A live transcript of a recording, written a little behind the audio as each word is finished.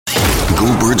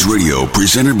Go Birds Radio,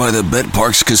 presented by the Bet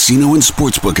Parks Casino and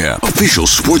Sportsbook app. Official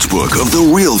sportsbook of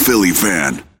the real Philly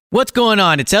fan. What's going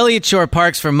on? It's Elliott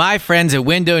Shore-Parks from my friends at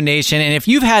Window Nation, and if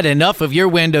you've had enough of your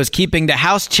windows keeping the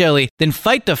house chilly, then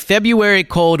fight the February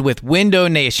cold with Window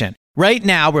Nation. Right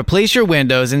now, replace your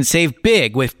windows and save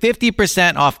big with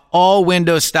 50% off all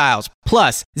window styles,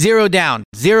 plus 0 down,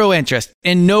 0 interest,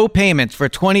 and no payments for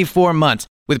 24 months.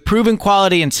 With proven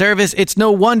quality and service, it's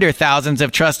no wonder thousands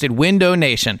have trusted Window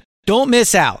Nation. Don't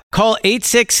miss out. Call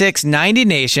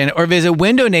 866-90NATION or visit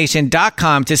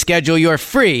windownation.com to schedule your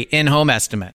free in-home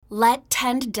estimate. Let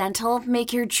Tend Dental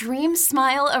make your dream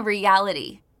smile a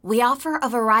reality. We offer a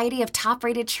variety of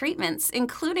top-rated treatments,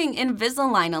 including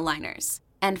Invisalign aligners.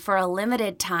 And for a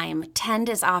limited time, Tend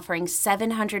is offering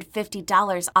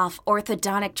 $750 off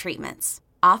orthodontic treatments.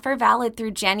 Offer valid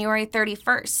through January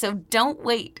 31st, so don't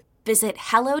wait. Visit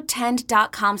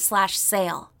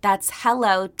hellotend.com/sale. That's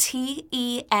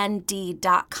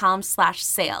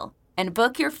hellotend.com/sale. And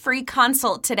book your free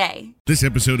consult today. This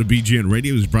episode of BGN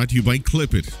Radio is brought to you by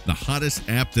Clip It, the hottest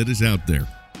app that is out there.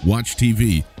 Watch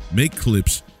TV, make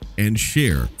clips, and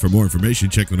share. For more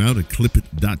information, check them out at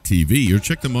clipit.tv or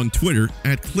check them on Twitter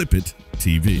at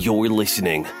clipittv. You're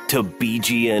listening to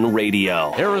BGN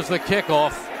Radio. Here is the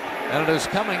kickoff, and it is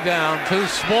coming down to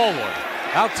Smallwood.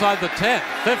 Outside the 10,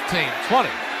 15, 20,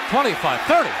 25,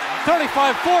 30,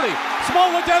 35, 40.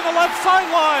 Smallwood down the left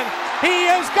sideline. He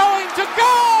is going to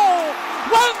go!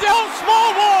 Wendell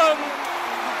Smallwood!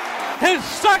 His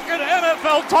second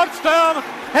NFL touchdown,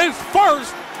 his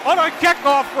first on a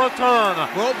kickoff return.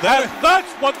 Well,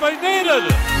 that's what they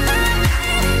needed.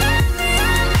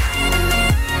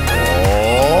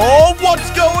 Oh,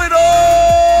 what's going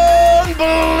on,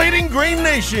 Bleeding Green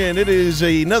Nation? It is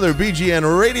another BGN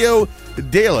Radio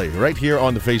Daily right here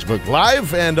on the Facebook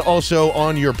Live and also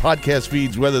on your podcast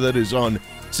feeds, whether that is on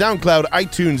SoundCloud,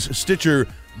 iTunes, Stitcher,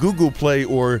 Google Play,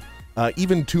 or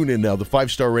even TuneIn now. The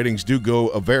 5-star ratings do go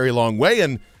a very long way,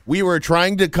 and we were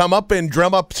trying to come up and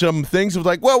drum up some things of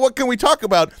like, well, what can we talk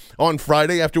about on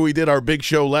Friday after we did our big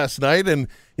show last night? And,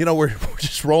 you know, we're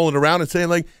just rolling around and saying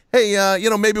like, hey,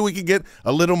 maybe we could get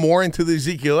a little more into the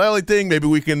Ezekiel Elliott thing. Maybe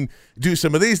we can do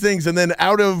some of these things. And then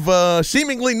out of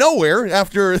seemingly nowhere,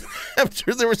 after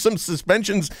there were some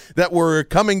suspensions that were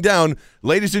coming down,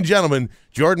 ladies and gentlemen,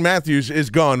 Jordan Matthews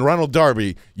is gone. Ronald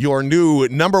Darby, your new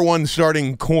number one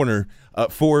starting corner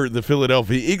for the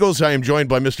Philadelphia Eagles. I am joined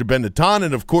by Mr. Ben Natan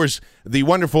and, of course, the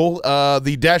wonderful,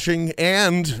 the dashing,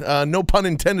 and, no pun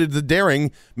intended, the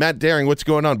daring, Matt Daring. What's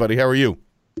going on, buddy? How are you?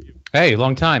 Hey,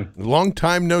 long time. Long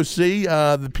time no see.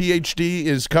 The PhD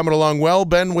is coming along well.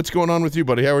 Ben, what's going on with you,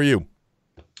 buddy? How are you?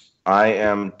 I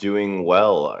am doing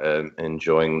well and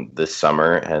enjoying this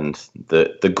summer and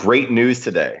the great news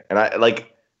today. And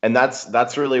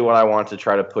that's really what I want to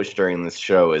try to push during this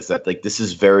show is that this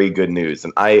is very good news.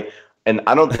 And I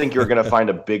don't think you're going to find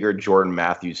a bigger Jordan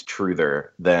Matthews truther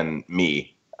than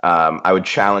me. I would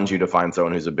challenge you to find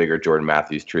someone who's a bigger Jordan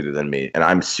Matthews truther than me, and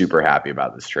I'm super happy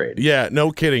about this trade. Yeah, no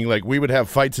kidding. We would have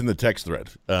fights in the text thread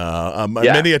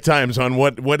many a times on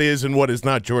what is and what is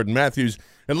not Jordan Matthews.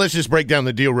 And let's just break down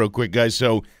the deal real quick, guys.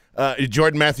 So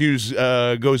Jordan Matthews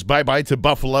goes bye-bye to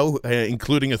Buffalo,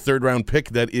 including a third-round pick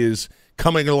that is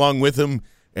coming along with him.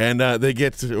 And they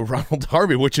get Ronald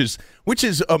Darby, which is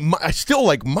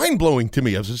still mind-blowing to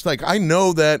me. I was just I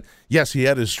know that, yes, he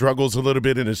had his struggles a little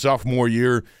bit in his sophomore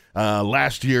year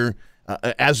last year.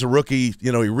 As a rookie, he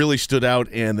really stood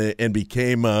out and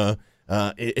became an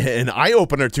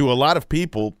eye-opener to a lot of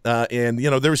people. And,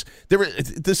 there were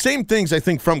the same things, I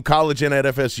think, from college and at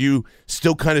FSU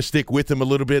still kind of stick with him a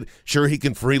little bit. Sure, he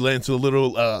can freelance a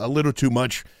little too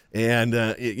much. And,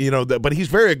 but he's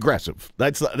very aggressive.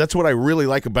 That's what I really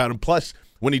like about him. Plus,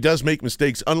 when he does make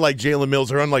mistakes, unlike Jalen Mills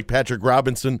or unlike Patrick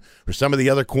Robinson or some of the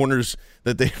other corners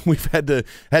that we've had to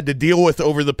deal with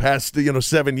over the past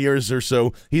 7 years or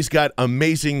so, he's got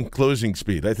amazing closing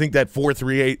speed. I think that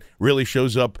 4.38 really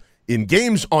shows up in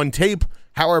games on tape,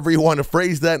 however you want to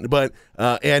phrase that. But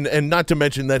and not to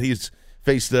mention that he's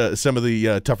faced some of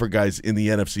the tougher guys in the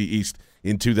NFC East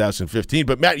in 2015.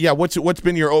 But Matt, yeah, what's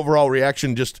been your overall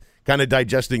reaction just kind of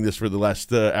digesting this for the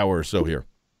last hour or so here?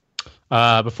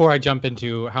 Before I jump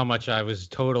into how much I was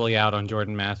totally out on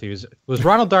Jordan Matthews, was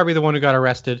Ronald Darby the one who got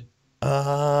arrested?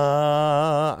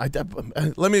 Let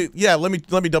me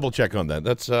double check on that.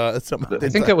 That's something. I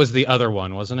think that was the other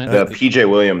one, wasn't it? PJ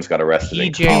Williams got arrested.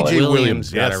 PJ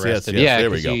Williams got arrested. Yes, yeah,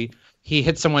 there we go. he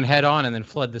hit someone head on and then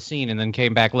fled the scene and then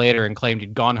came back later and claimed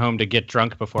he'd gone home to get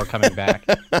drunk before coming back.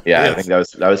 I think that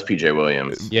was PJ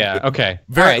Williams. Yeah. Okay.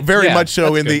 Very much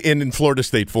so in Florida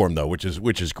State form though, which is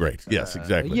great. Yes,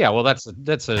 exactly. Yeah. Well, that's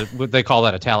what they call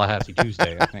that a Tallahassee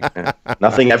Tuesday, I think.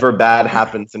 Nothing ever bad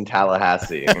happens in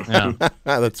Tallahassee. Yeah.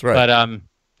 That's right. But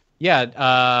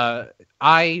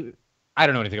I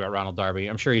don't know anything about Ronald Darby.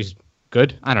 I'm sure he's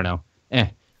good. I don't know.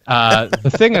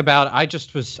 The thing about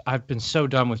I've been so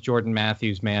done with Jordan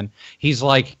Matthews, man. He's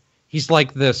like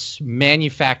this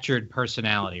manufactured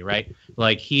personality, right?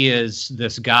 Like he is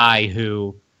this guy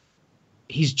who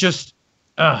he's just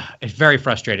it's very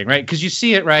frustrating, right? Because you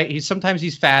see it, right? Sometimes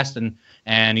he's fast and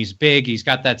he's big, he's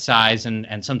got that size,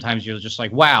 and sometimes you're just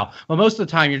like, wow. Well, most of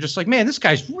the time you're just like, man, this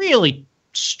guy's really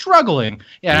struggling.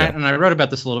 And I wrote about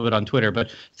this a little bit on Twitter,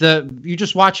 but you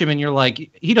just watch him and you're like,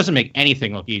 he doesn't make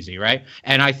anything look easy, right?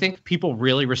 And I think people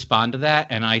really respond to that,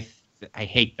 and I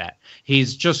hate that.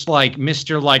 He's just like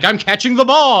Mr. like, I'm catching the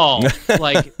ball.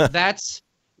 Like that's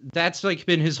like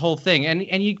been his whole thing.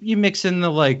 And you mix in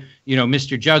the like,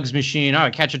 Mr. Jugs machine, I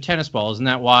catch a tennis ball, isn't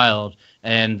that wild?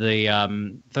 And the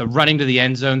running to the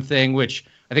end zone thing, which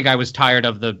I think I was tired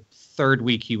of the third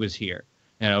week he was here.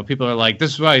 People are like,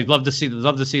 this is why I'd love to see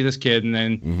this kid. And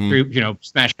then,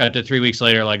 smash cut to 3 weeks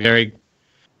later, like, there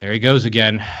he goes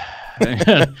again.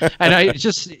 And you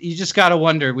just got to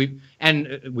wonder. We've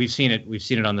seen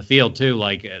it on the field too,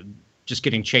 like just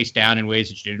getting chased down in ways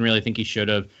that you didn't really think he should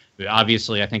have.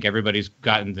 Obviously, I think everybody's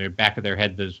gotten the back of their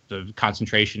head the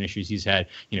concentration issues he's had,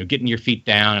 getting your feet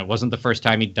down. It wasn't the first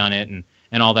time he'd done it and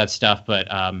all that stuff. But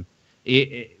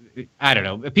I don't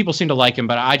know. People seem to like him,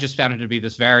 but I just found him to be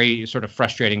this very sort of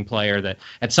frustrating player that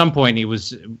at some point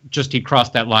he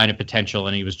crossed that line of potential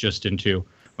and he was just into,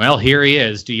 well, here he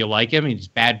is. Do you like him? He's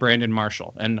bad Brandon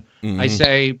Marshall. And I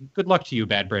say, good luck to you,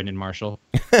 bad Brandon Marshall.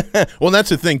 Well, that's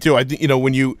the thing too. I think,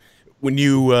 when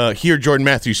you hear Jordan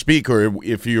Matthews speak, or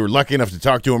if you're lucky enough to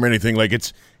talk to him or anything, like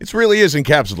it really is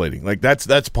encapsulating. Like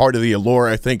that's part of the allure,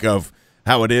 I think, of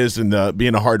how it is, and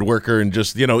being a hard worker, and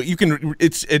just,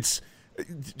 it's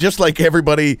just like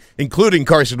everybody, including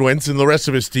Carson Wentz and the rest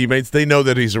of his teammates, they know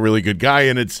that he's a really good guy,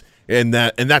 and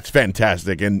that's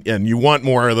fantastic, and you want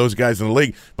more of those guys in the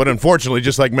league. But unfortunately,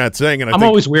 just like Matt's saying, and I'm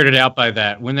always weirded out by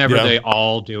that whenever they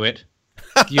all do it.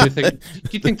 Do you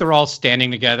think they're all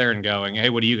standing together and going, hey,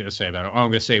 what are you going to say about it? Oh, I'm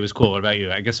going to say it was cool. What about you?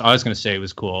 I guess I was going to say it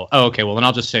was cool. Oh, okay. Well, then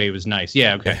I'll just say it was nice.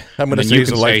 Yeah, okay. I'm going to say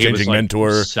he's a life-changing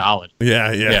mentor. Solid.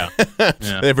 Yeah.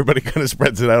 Everybody kind of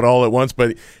spreads it out all at once.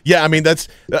 But, yeah, I mean, that's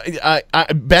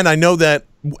Ben, I know that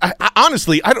 –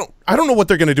 honestly, I don't know what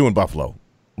they're going to do in Buffalo.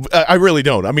 I really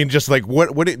don't. I mean, just like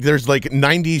there's like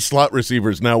 90 slot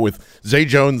receivers now with Zay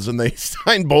Jones, and they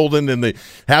signed Bolden, and they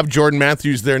have Jordan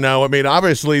Matthews there now. I mean,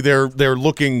 obviously they're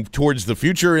looking towards the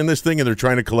future in this thing, and they're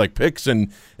trying to collect picks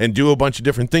and do a bunch of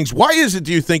different things. Why is it,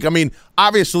 do you think? I mean,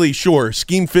 obviously, sure,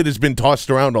 scheme fit has been tossed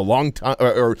around a long time,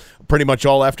 or pretty much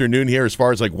all afternoon here, as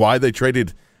far as like why they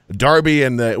traded Darby,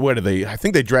 and I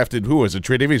think they drafted, who was it?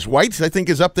 Tre'Davious White, I think,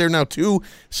 is up there now too.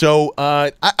 So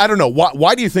I don't know.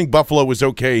 Why do you think Buffalo was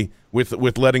okay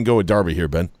with letting go of Darby here,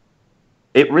 Ben?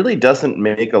 It really doesn't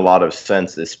make a lot of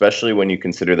sense, especially when you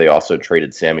consider they also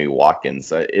traded Sammy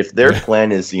Watkins. If their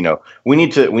plan is, we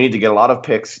need to get a lot of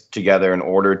picks together in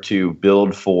order to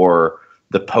build for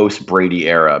the post-Brady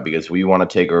era because we want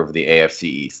to take over the AFC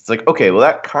East. It's like, okay, well,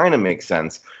 that kind of makes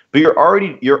sense. But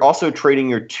you're also trading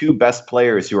your two best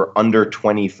players who are under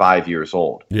 25 years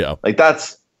old. Yeah. Like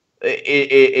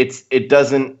it's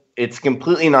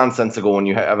completely nonsensical when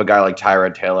you have a guy like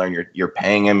Tyrod Taylor and you're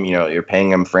paying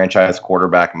him, franchise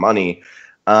quarterback money.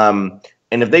 And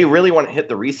if they really want to hit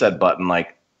the reset button,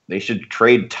 like they should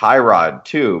trade Tyrod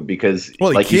too, because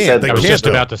like you said, I was just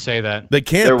about to say that. They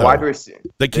can't. Their wide receiver.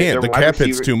 They can't. The cap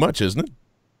hit's too much, isn't it?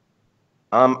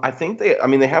 I think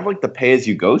they have like the pay as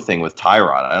you go thing with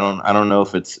Tyrod. I don't know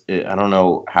if I don't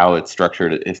know how it's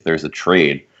structured if there's a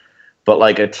trade, but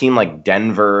like a team like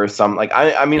Denver or something, like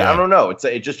I don't know.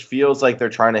 It just feels like they're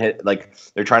trying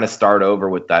to start over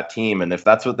with that team. And if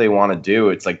that's what they want to do,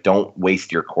 it's like, don't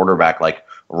waste your quarterback, like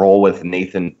roll with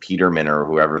Nathan Peterman or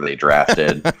whoever they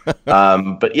drafted.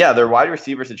 But yeah, their wide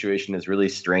receiver situation is really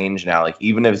strange now. Like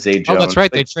even if Zay Jones, that's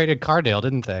right. They traded Cardale,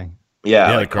 didn't they?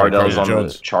 Yeah, like Cardale's on the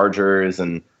Chargers,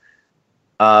 and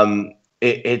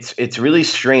it's really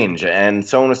strange. And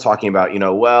someone was talking about,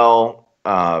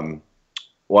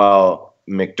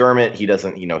 McDermott, he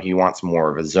doesn't, he wants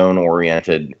more of a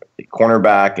zone-oriented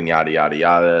cornerback and yada, yada,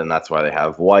 yada, and that's why they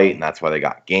have White, and that's why they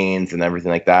got Gaines and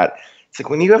everything like that. it's like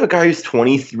when you have a guy who's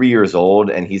 23 years old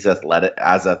and he's as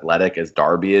athletic as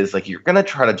Darby is, like, you're going to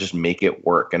try to just make it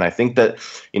work. And I think that,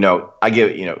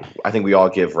 I think we all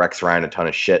give Rex Ryan a ton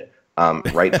of shit,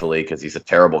 rightfully, because he's a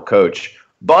terrible coach.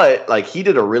 But like, he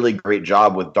did a really great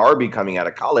job with Darby coming out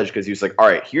of college, because he was like, all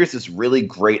right, here's this really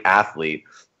great athlete.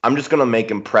 I'm just going to make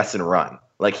him press and run.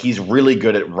 Like, he's really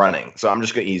good at running. So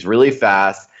he's really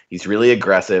fast. He's really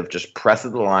aggressive. Just press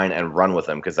at the line and run with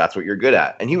him, because that's what you're good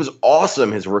at. And he was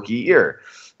awesome his rookie year.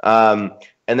 And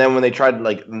then when they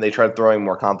tried throwing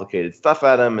more complicated stuff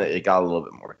at him, it got a little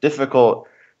bit more difficult.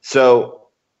 So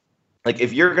like,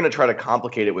 if you're going to try to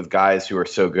complicate it with guys who are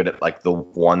so good at like the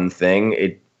one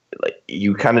thing,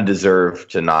 you kind of deserve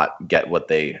to not get what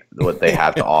they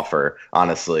have to offer,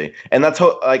 honestly. And that's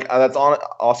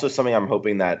also something I'm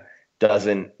hoping that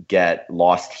doesn't get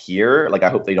lost here. Like, I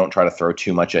hope they don't try to throw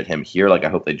too much at him here. Like, I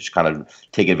hope they just kind of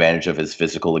take advantage of his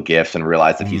physical gifts and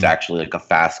realize that he's actually like a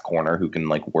fast corner who can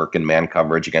like work in man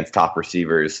coverage against top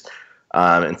receivers.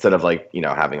 Instead of like,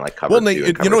 having like cover. Well,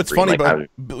 what's funny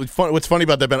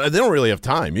about that, Ben? They don't really have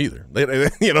time either.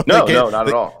 No, not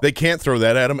at all. They can't throw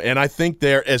that at him, and I think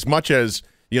they're, as much as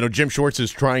Jim Schwartz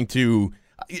is trying to.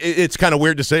 It's kind of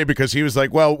weird to say, because he was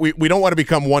like, well, we don't want to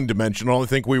become one dimensional. I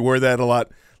think we were that a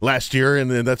lot last year, and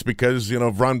then that's because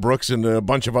of Ron Brooks and a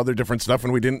bunch of other different stuff,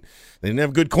 and they didn't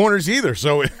have good corners either.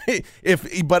 So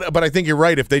but I think you're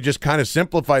right. If they just kind of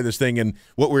simplify this thing, and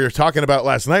what we were talking about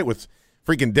last night with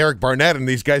freaking Derek Barnett and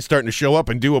these guys starting to show up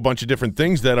and do a bunch of different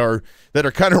things that are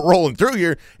kind of rolling through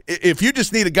here. If you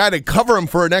just need a guy to cover him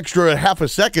for an extra half a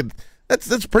second,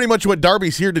 that's pretty much what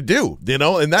Darby's here to do,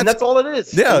 and that's all it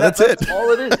is. Yeah, that's it. That's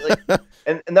all it is. Like,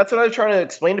 and that's what I was trying to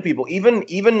explain to people.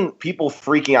 Even people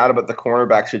freaking out about the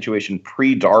cornerback situation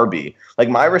pre-Darby. Like,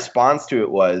 my response to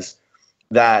it was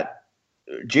that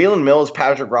Jalen Mills,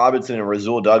 Patrick Robinson, and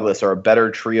Rasul Douglas are a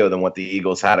better trio than what the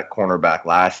Eagles had at cornerback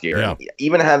last year. Yeah.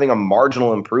 Even having a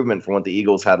marginal improvement from what the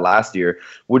Eagles had last year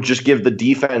would just give the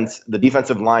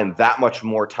defensive line that much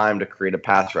more time to create a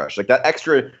pass rush. Like, that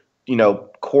extra,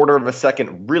 quarter of a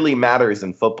second really matters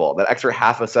in football. That extra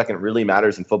half a second really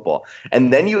matters in football.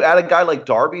 And then you add a guy like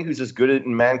Darby, who's as good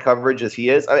in man coverage as he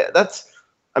is.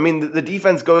 The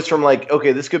defense goes from like,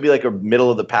 okay, this could be like a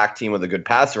middle of the pack team with a good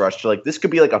pass rush to like, this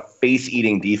could be like a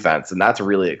face-eating defense, and that's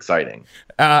really exciting.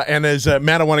 And as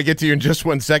Matt, I want to get to you in just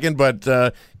 1 second,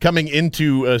 but coming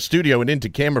into studio and into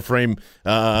camera frame,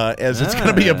 as it's going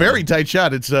to be a very tight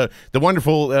shot, it's the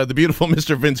wonderful, the beautiful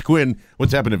Mr. Vince Quinn.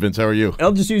 What's happening, Vince? How are you?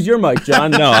 I'll just use your mic,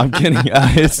 John. No, I'm kidding.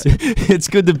 It's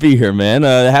good to be here, man.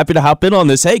 Happy to hop in on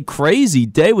this. Hey, crazy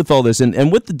day with all this,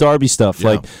 and with the Darby stuff,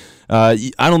 yeah. I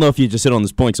don't know if you just hit on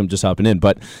this point, so I'm just hopping in,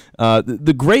 but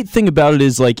the great thing about it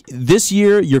is, like, this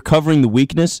year you're covering the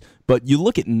weakness, but you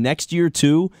look at next year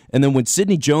too, and then when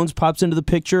Sidney Jones pops into the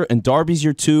picture and Darby's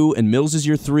year 2 and Mills is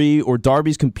year 3, or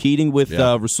Darby's competing with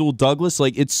Rasul Douglas,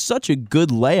 like, it's such a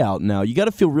good layout now. You got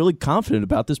to feel really confident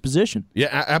about this position.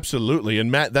 Yeah, absolutely.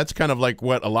 And Matt, that's kind of like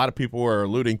what a lot of people are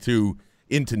alluding to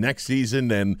into next season.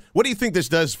 And what do you think this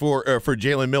does for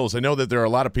Jalen Mills? I know that there are a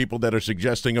lot of people that are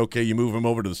suggesting, okay, you move him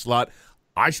over to the slot.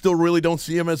 I still really don't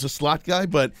see him as a slot guy,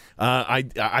 but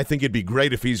I think it'd be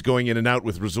great if he's going in and out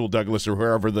with Rasul Douglas or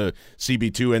wherever the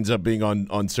CB2 ends up being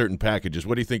on certain packages.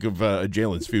 What do you think of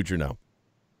Jalen's future now?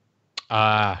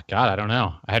 God, I don't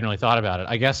know. I hadn't really thought about it.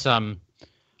 I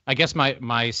guess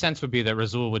my sense would be that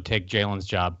Rasul would take Jalen's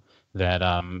job. That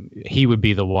he would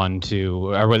be the one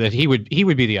to, or that he would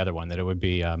be the other one. That it would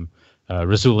be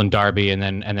Rasul and Darby, and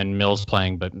then Mills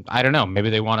playing. But I don't know. Maybe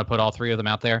they want to put all three of them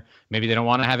out there. Maybe they don't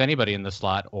want to have anybody in the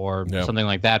slot or something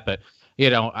like that. But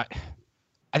I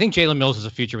think Jalen Mills is a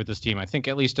future with this team. I think,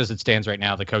 at least as it stands right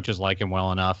now, the coaches like him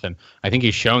well enough, and I think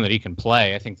he's shown that he can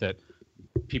play. I think that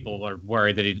people are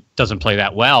worried that he doesn't play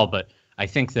that well, but I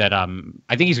think that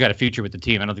he's got a future with the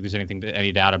team. I don't think there's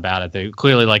any doubt about it. They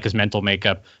clearly like his mental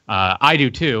makeup. I do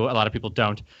too. A lot of people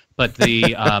don't. But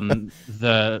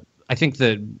I think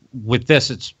that with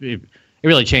this, it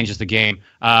really changes the game.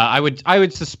 I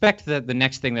would suspect that the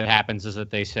next thing that happens is that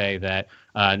they say that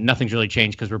nothing's really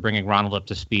changed because we're bringing Ronald up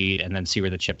to speed, and then see where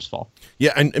the chips fall.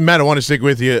 Yeah, and Matt, I want to stick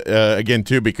with you again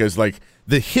too, because like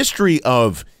the history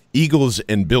of Eagles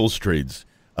and Bills trades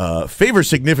favor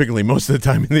significantly most of the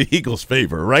time in the Eagles'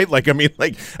 favor, right?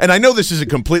 And I know this is a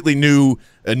completely new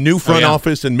front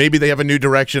office, and maybe they have a new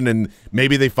direction, and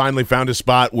maybe they finally found a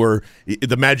spot where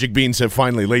the magic beans have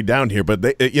finally laid down here. But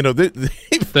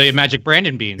the magic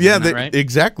Brandon beans, right?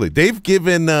 Exactly. They've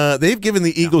given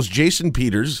the Eagles Jason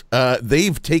Peters.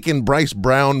 They've taken Bryce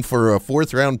Brown for a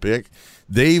 4th round pick.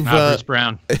 they've Bruce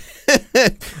Brown.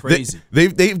 Crazy.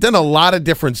 They've done a lot of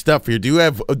different stuff here.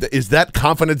 Is that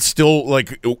confidence still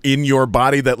like in your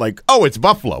body that like, oh, it's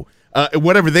Buffalo?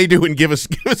 Whatever they do and give us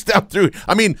down through.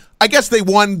 I mean, I guess they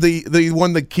won the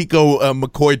Kiko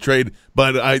McCoy trade,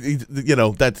 but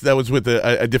that was with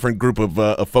a different group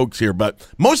of folks here. But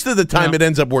most of the time, it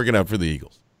ends up working out for the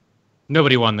Eagles.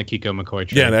 Nobody won the Kiko McCoy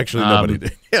trade. Yeah, actually, nobody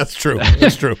did. Yeah, it's true.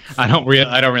 It's true. I don't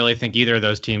really think either of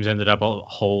those teams ended up a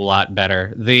whole lot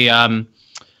better.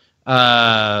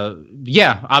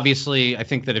 Obviously, I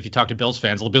think that if you talk to Bills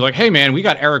fans, they'll be like, "Hey, man, we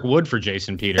got Eric Wood for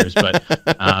Jason Peters," but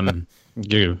I don't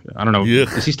know.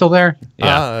 Yeah. Is he still there?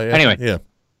 Yeah. Anyway, yeah.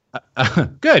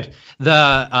 Good. Who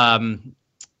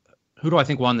do I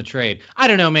think won the trade? I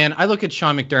don't know, man. I look at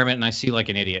Sean McDermott and I see like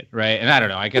an idiot, right? And I don't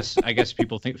know. I guess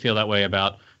people feel that way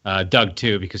about Doug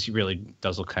too, because he really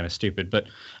does look kind of stupid. But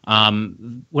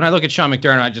when I look at Sean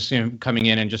McDermott, I just see him coming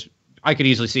in and I could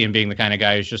easily see him being the kind of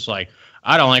guy who's just like,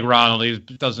 I don't like Ronald. He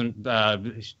doesn't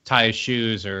tie his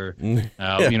shoes or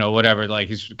whatever. Like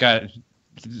he's got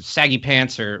saggy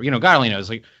pants or God only knows,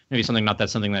 like maybe something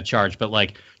that charged, but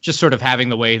like just sort of having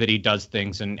the way that he does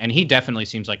things, and he definitely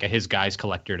seems like a his guys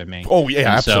collector to me. Oh yeah, and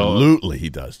absolutely, he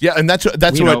does. Yeah, and that's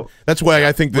why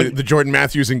I think the Jordan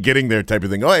Matthews and getting there type of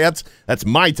thing. Oh, yeah, that's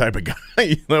my type of guy.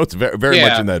 It's very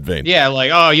much in that vein. Yeah,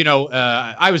 like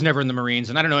I was never in the Marines,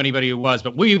 and I don't know anybody who was,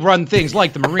 but we run things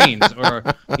like the Marines, or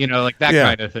like that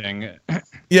kind of thing.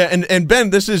 Yeah, and Ben,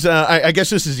 this is I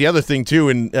guess this is the other thing too,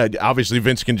 and obviously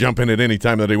Vince can jump in at any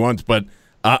time that he wants, but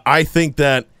I think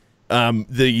that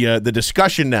the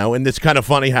discussion now, and it's kind of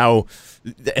funny how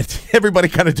everybody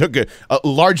kind of took a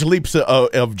large leaps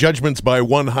of judgments by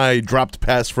one high dropped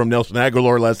pass from Nelson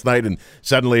Aguilar last night, and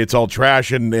suddenly it's all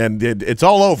trash and it's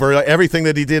all over. Everything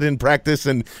that he did in practice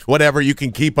and whatever, you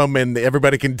can keep him, and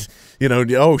everybody can,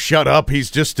 oh, shut up,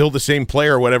 he's just still the same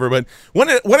player or whatever. But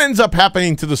what ends up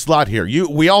happening to the slot here?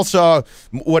 We all saw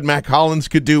what Mack Hollins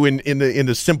could do in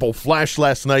the simple flash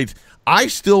last night. I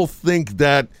still think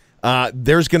that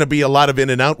there's going to be a lot of in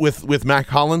and out with Mack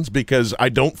Hollins, because I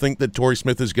don't think that Torrey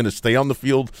Smith is going to stay on the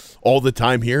field all the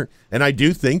time here. And I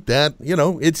do think that,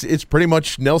 it's pretty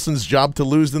much Nelson's job to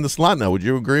lose in the slot now. Would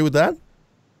you agree with that?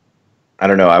 I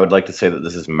don't know. I would like to say that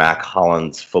this is Mack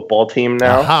Hollins' football team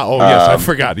now. Oh, yes, I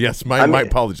forgot. Yes, my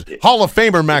apologies. Hall of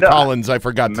Famer Mack Hollins, I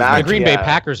forgot. The Green Bay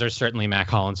Packers are certainly Mack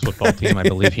Hollins' football team. I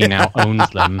believe he now owns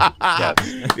them.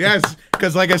 Yes,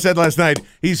 because like I said last night,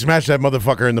 he smashed that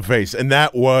motherfucker in the face, and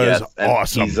that was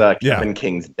awesome. He's Kevin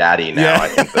King's daddy now. Yeah. I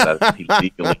think that he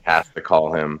legally has to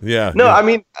call him. Yeah. No, I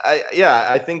mean,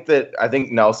 I think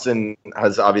Nelson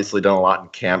has obviously done a lot in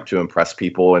camp to impress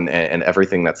people, and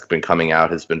everything that's been coming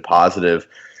out has been positive.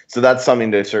 So that's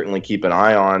something to certainly keep an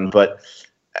eye on. But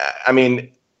I mean,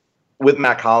 with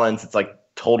Mack Hollins, it's like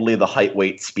totally the height,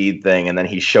 weight, speed thing. And then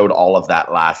he showed all of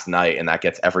that last night, and that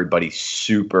gets everybody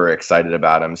super excited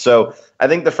about him. So I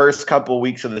think the first couple of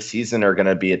weeks of the season are going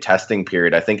to be a testing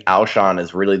period. I think Alshon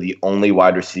is really the only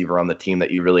wide receiver on the team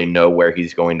that you really know where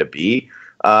he's going to be.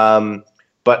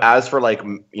 But as for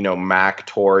Mack,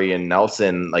 Torrey, and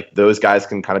Nelson, like those guys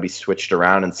can kind of be switched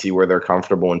around and see where they're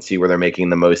comfortable and see where they're making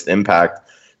the most impact.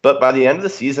 But by the end of the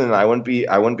season, I wouldn't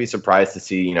be surprised to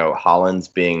see Hollins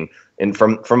being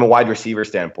from a wide receiver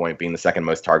standpoint being the second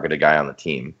most targeted guy on the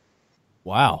team.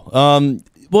 Wow.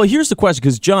 Well, here's the question,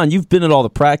 because John, you've been at all the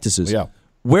practices. Yeah.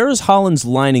 Where is Hollins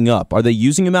lining up? Are they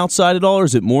using him outside at all, or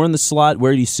is it more in the slot?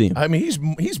 Where do you see him? I mean,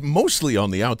 he's mostly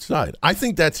on the outside. I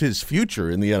think that's his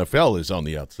future in the NFL, is on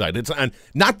the outside. It's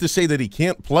not to say that he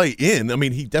can't play in. I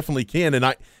mean, he definitely can.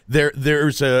 And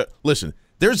there's a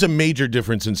major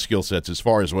difference in skill sets as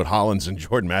far as what Hollins and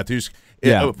Jordan Matthews.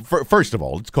 Yeah. First of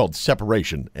all, it's called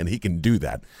separation, and he can do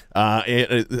that.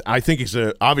 I think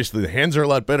obviously the hands are a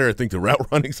lot better. I think the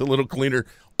route running's a little cleaner.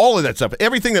 All of that stuff,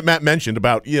 everything that Matt mentioned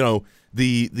about I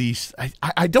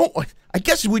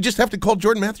guess we just have to call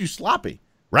Jordan Matthews sloppy,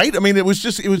 right? I mean, it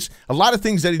was a lot of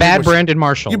things that he bad did. Brandon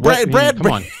Marshall. Come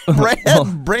on.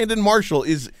 Brandon Marshall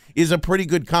is a pretty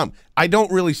good comp. I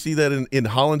don't really see that in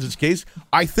Hollins' case.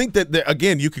 I think that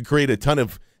again, you could create a ton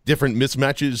of different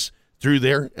mismatches through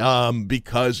there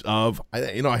because of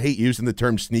I hate using the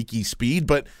term sneaky speed,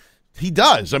 but he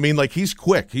does. I mean, like, he's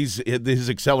quick. His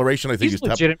acceleration, I think, is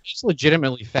he's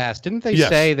legitimately fast. Didn't they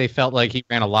say they felt like he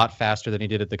ran a lot faster than he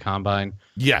did at the combine?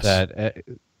 Yes. That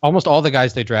almost all the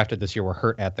guys they drafted this year were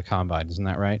hurt at the combine. Isn't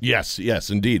that right? Yes,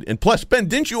 indeed. And plus, Ben,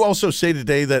 didn't you also say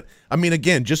today that, I mean,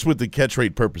 again, just with the catch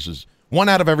rate purposes, 1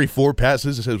 out of every 4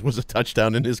 passes was a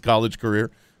touchdown in his college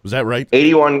career? Was that right?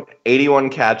 81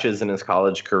 catches in his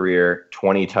college career,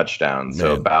 20 touchdowns.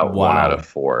 So about 1 out of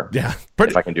 4. Yeah.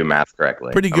 If I can do math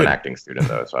correctly. Pretty good. I'm an acting student,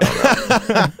 though, so I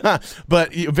don't know.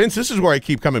 But, Vince, this is where I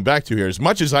keep coming back to here. As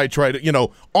much as I try to,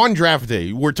 on draft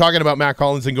day, we're talking about Mack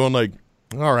Hollins and going like,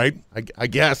 all right, I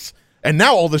guess. And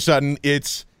now all of a sudden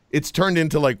it's turned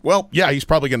into like, well, yeah, he's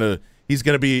going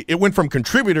to be, it went from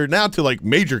contributor now to like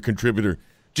major contributor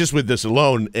just with this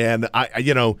alone. And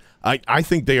I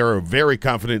think they are very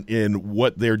confident in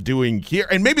what they're doing here.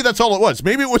 And maybe that's all it was.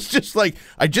 Maybe it was just like,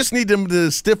 I just need them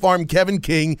to stiff arm Kevin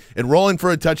King and roll in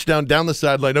for a touchdown down the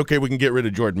sideline. Okay, we can get rid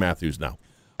of Jordan Matthews now.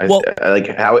 Well, like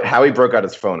how he broke out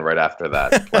his phone right after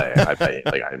that play. I bet,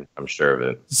 I'm sure of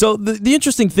it. So the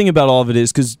interesting thing about all of it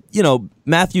is because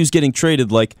Matthews getting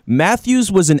traded. Like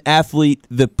Matthews was an athlete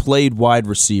that played wide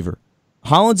receiver.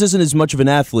 Hollins isn't as much of an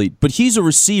athlete, but he's a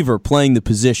receiver playing the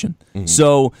position. Mm-hmm.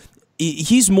 So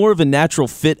he's more of a natural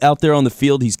fit out there on the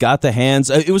field. He's got the hands.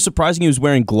 It was surprising he was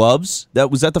wearing gloves.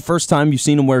 Was that the first time you've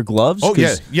seen him wear gloves? Oh,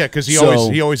 yeah, because he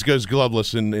always goes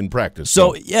gloveless in practice.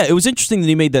 So, yeah, it was interesting that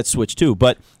he made that switch, too.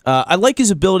 But I like his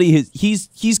ability.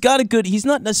 He's got a good – he's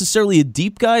not necessarily a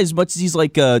deep guy as much as he's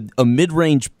like a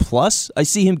mid-range plus. I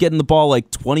see him getting the ball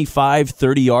like 25,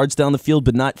 30 yards down the field,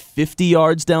 but not 50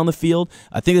 yards down the field.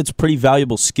 I think that's a pretty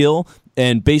valuable skill.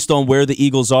 And based on where the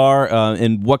Eagles are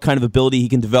and what kind of ability he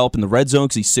can develop in the red zone,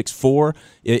 because he's 6'4",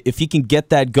 if he can get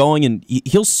that going, and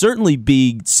he'll certainly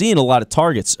be seeing a lot of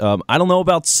targets. I don't know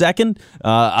about second.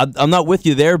 I'm not with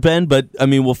you there, Ben, but I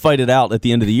mean we'll fight it out at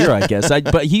the end of the year, I guess.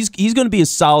 But he's going to be a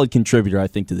solid contributor, I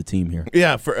think, to the team here.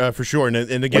 Yeah, for sure. And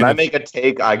again, when I make a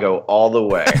take, I go all the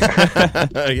way.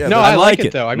 I like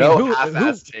it though. I mean, no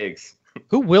half-ass takes.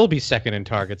 Who will be second in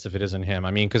targets if it isn't him?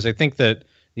 I mean, because I think that.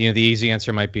 The easy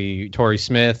answer might be Torrey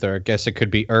Smith, or I guess it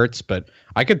could be Ertz, but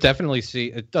I could definitely see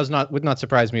it. Would not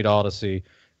surprise me at all to see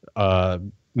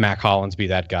Mack Hollins be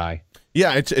that guy.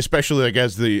 Yeah, it's especially like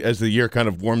as the year kind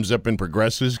of warms up and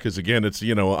progresses, because again, it's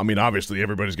obviously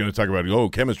everybody's going to talk about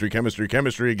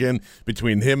chemistry again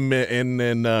between him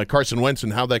and Carson Wentz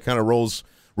and how that kind of rolls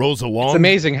along. It's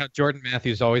amazing how Jordan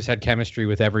Matthews always had chemistry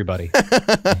with everybody.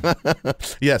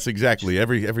 Yes, exactly.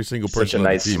 Every single person. Such a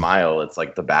nice smile. It's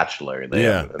like The Bachelor. They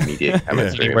have immediate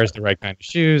chemistry. He wears the right kind of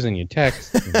shoes, and you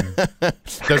text.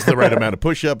 Does the right amount of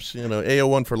push-ups.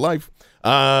 AO1 for life.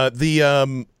 I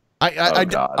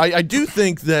do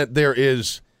think that there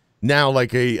is now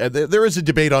like there is a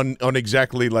debate on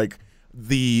exactly like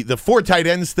the 4 tight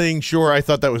ends thing. Sure, I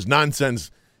thought that was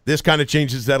nonsense. This kind of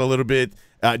changes that a little bit.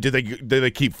 Do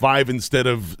they keep 5 instead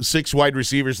of 6 wide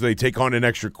receivers? Do they take on an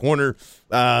extra corner?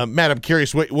 Matt, I'm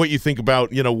curious what you think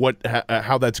about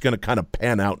how that's going to kind of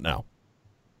pan out now.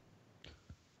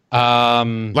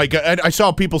 I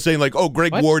saw people saying like,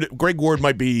 Greg Ward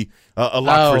might be a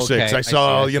lock for 6. I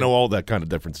saw all that kind of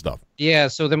different stuff. Yeah,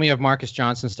 so then we have Marcus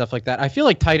Johnson, stuff like that. I feel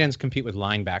like tight ends compete with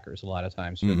linebackers a lot of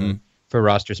times for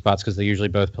roster spots because they usually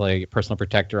both play personal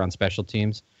protector on special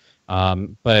teams.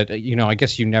 But I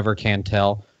guess you never can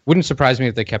tell. Wouldn't surprise me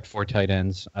if they kept 4 tight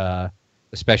ends,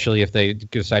 especially if they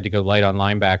decide to go light on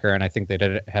linebacker. And I think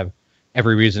they'd have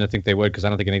every reason to think they would, because I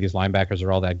don't think any of these linebackers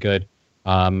are all that good.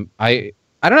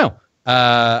 I don't know.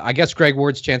 I guess Greg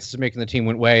Ward's chances of making the team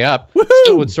went way up.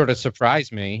 Still would sort of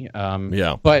surprise me.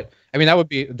 Yeah. But I mean,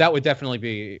 that would definitely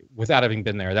be, without having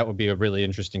been there, that would be a really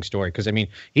interesting story. Because I mean,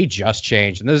 he just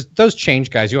changed, and those change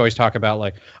guys you always talk about,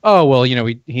 like,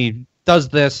 he does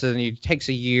this and he takes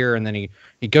a year and then he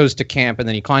goes to camp and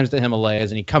then he climbs the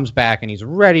Himalayas and he comes back and he's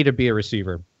ready to be a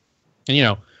receiver.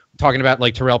 And, talking about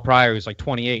like Terrell Pryor, who's like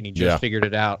 28 and he just figured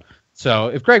it out. So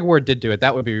if Greg Ward did do it,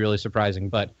 that would be really surprising.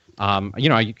 But,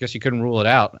 I guess you couldn't rule it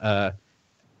out.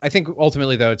 I think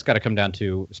ultimately, though, it's got to come down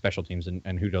to special teams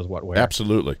and who does what where.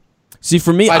 Absolutely. See,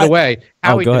 for me, by the way,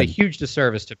 Howie did a huge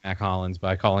disservice to Mack Hollins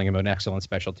by calling him an excellent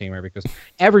special teamer, because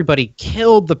everybody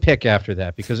killed the pick after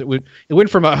that, because it went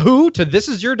from a who to this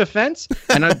is your defense,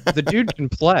 and the dude can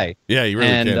play. Yeah, he really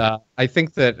can. And I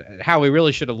think that Howie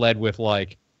really should have led with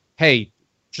like, hey,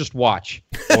 just watch,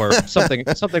 or something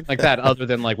like that, other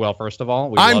than like, well, first of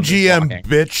all, I'm GM,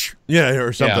 bitch. Yeah,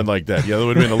 or something like that. Yeah, that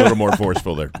would have been a little more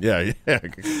forceful there. Yeah.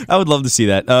 I would love to see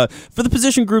that. For the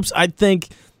position groups, I think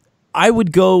I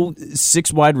would go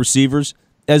 6 wide receivers.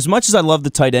 As much as I love the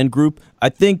tight end group, I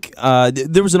think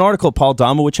there was an article Paul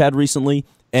Domowitch had recently,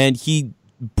 and he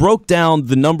broke down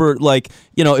the number, like,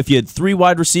 if you had 3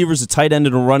 wide receivers, a tight end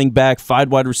and a running back, 5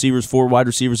 wide receivers, 4 wide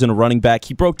receivers, and a running back.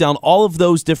 He broke down all of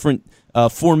those different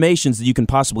formations that you can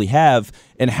possibly have,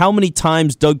 and how many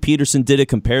times Doug Peterson did it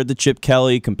compared to Chip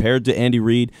Kelly, compared to Andy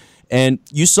Reid. And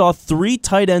you saw 3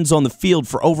 tight ends on the field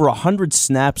for over 100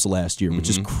 snaps last year, which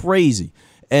is crazy.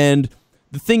 And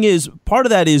the thing is, part of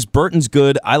that is Burton's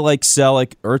good. I like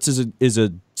Selleck. Ertz is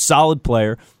a solid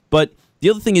player. But the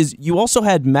other thing is, you also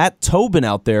had Matt Tobin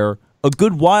out there a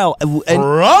good while.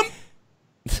 From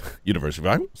University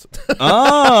of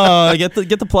Iowa. Get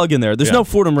the plug in there. There's no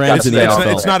Fordham Rams in the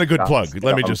NFL. It's not a good plug.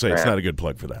 Let me just say it's not a good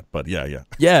plug for that. But yeah.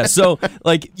 Yeah, so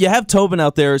you have Tobin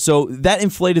out there, so that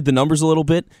inflated the numbers a little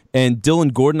bit, and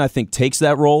Dylan Gordon, I think, takes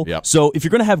that role. Yep. So if you're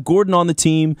going to have Gordon on the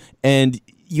team and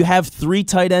you have 3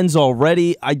 tight ends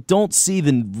already, I don't see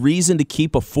the reason to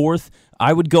keep a fourth.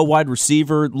 I would go wide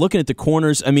receiver. Looking at the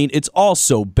corners, I mean, it's all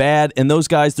so bad, and those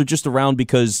guys, they're just around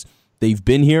because they've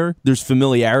been here. There's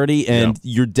familiarity, and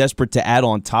you're desperate to add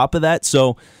on top of that.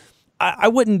 So I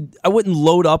wouldn't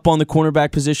load up on the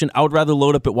cornerback position. I would rather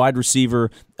load up at wide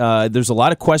receiver. There's a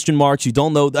lot of question marks. You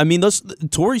don't know. I mean, those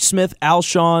Torrey Smith,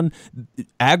 Alshon,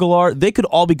 Aguilar, they could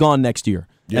all be gone next year.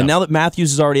 Yeah. And now that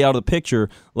Matthews is already out of the picture,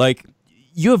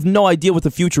 you have no idea what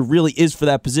the future really is for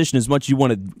that position as much as you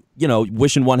want to,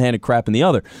 wish in one hand and crap in the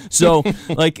other. So,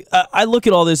 I look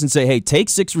at all this and say, hey, take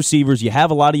 6 receivers. You have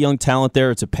a lot of young talent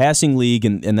there. It's a passing league,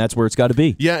 and that's where it's got to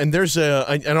be. Yeah, and there's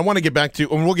and I want to get back to,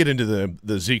 and we'll get into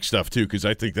the Zeke stuff too, because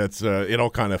I think that's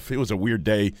it was a weird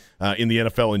day in the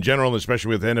NFL in general, especially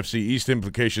with NFC East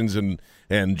implications and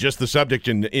just the subject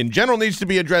in general needs to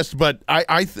be addressed. But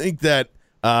I think that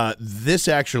this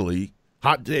actually,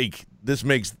 hot take, this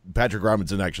makes Patrick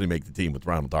Robinson actually make the team with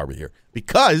Ronald Darby here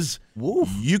because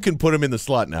you can put him in the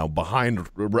slot now behind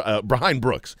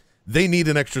Brooks. They need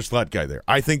an extra slot guy there.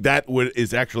 I think that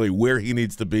is actually where he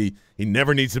needs to be. He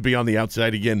never needs to be on the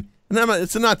outside again. And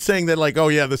it's not saying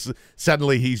that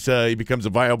suddenly he becomes a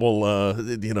viable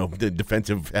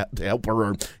defensive helper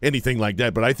or anything like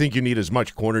that. But I think you need as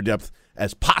much corner depth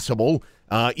as possible,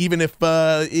 even if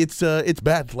it's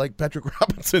bad, like Patrick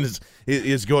Robinson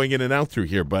is going in and out through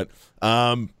here. But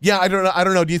I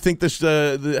don't know. Do you think this?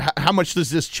 How much does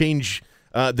this change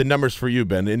the numbers for you,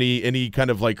 Ben? Any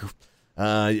kind of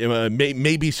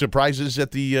maybe surprises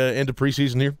at the end of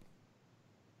preseason here?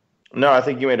 No, I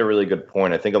think you made a really good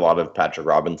point. I think a lot of Patrick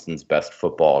Robinson's best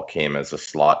football came as a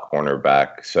slot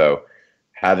cornerback. So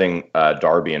having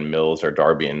Darby and Mills or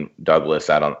Darby and Douglas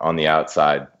out on the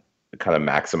outside kind of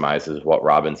maximizes what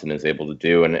Robinson is able to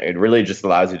do. And it really just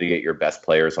allows you to get your best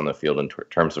players on the field in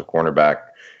terms of cornerback.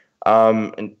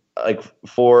 And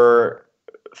for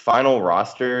final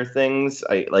roster things,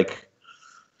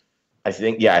 I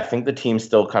think the team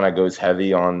still kind of goes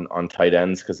heavy on tight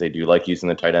ends because they do like using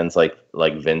the tight ends, like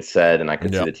Vince said, and I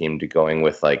could see the team going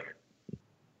with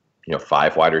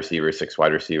 5 wide receivers, 6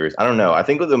 wide receivers. I don't know. I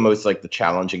think the most the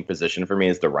challenging position for me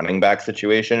is the running back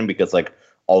situation because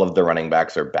all of the running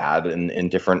backs are bad in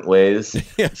different ways.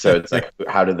 So it's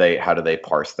how do they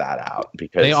parse that out?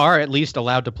 Because they are at least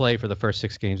allowed to play for the first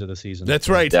 6 games of the season. That's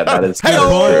right. Yeah, that is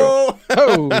true.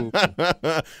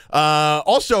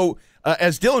 Also.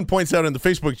 As Dylan points out in the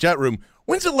Facebook chat room,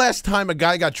 when's the last time a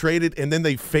guy got traded and then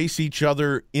they face each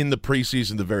other in the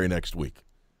preseason the very next week?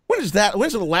 When's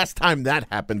the last time that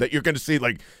happened that you're going to see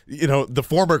the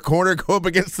former corner go up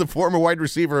against the former wide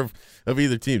receiver of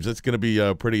either teams? That's going to be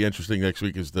pretty interesting next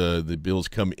week as the Bills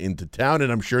come into town,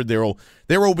 and I'm sure there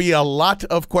will be a lot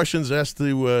of questions asked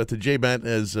to J-Matt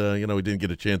as we didn't get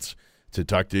a chance to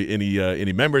talk to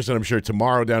any members, and I'm sure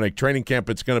tomorrow down at training camp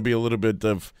it's going to be a little bit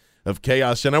of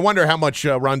chaos. And I wonder how much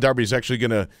Ron Darby is actually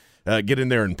going to get in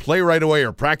there and play right away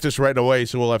or practice right away,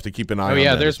 so we'll have to keep an eye on that. Oh,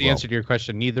 yeah, there's the answer to your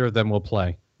question. Neither of them will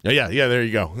play. Yeah, there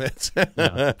you go. That's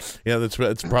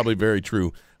probably very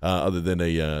true, other than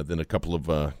a couple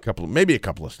of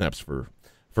snaps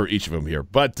for each of them here.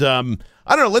 But I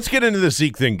don't know. Let's get into the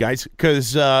Zeke thing, guys,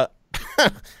 because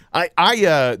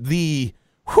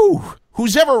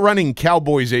who's ever running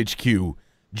Cowboys HQ,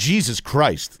 Jesus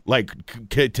Christ,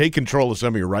 take control of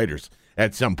some of your writers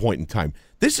at some point in time.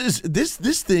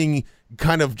 This thing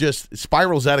kind of just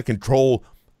spirals out of control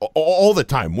all the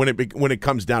time when it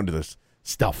comes down to this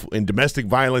stuff in domestic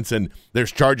violence, and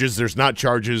there's charges, there's not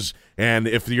charges, and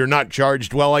if you're not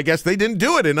charged, well, I guess they didn't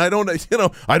do it, and I don't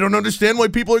understand why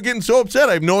people are getting so upset.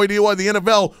 I have no idea why the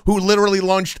NFL, who literally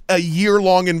launched a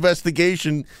year-long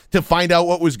investigation to find out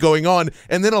what was going on,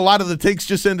 and then a lot of the takes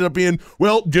just ended up being,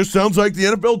 well, just sounds like the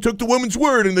NFL took the women's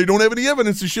word and they don't have any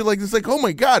evidence and shit like this. Oh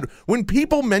my God, when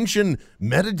people mention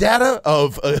metadata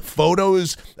of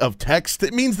photos of text,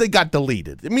 it means they got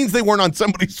deleted. It means they weren't on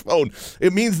somebody's phone.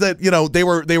 It means that they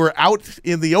were out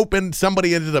in the open.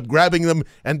 Somebody ended up grabbing them,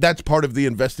 and that's part of the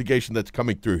investigation that's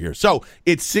coming through here. So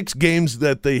it's 6 games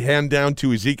that they hand down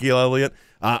to Ezekiel Elliott.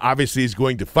 Obviously, he's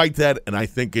going to fight that, and I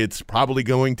think it's probably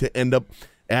going to end up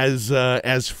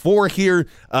as 4 here.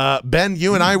 Ben,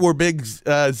 you and I were big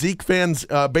Zeke fans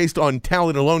based on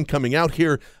talent alone coming out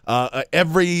here.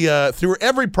 Through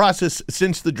every process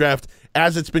since the draft,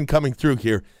 as it's been coming through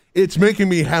here, it's making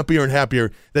me happier and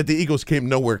happier that the Eagles came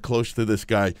nowhere close to this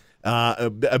guy.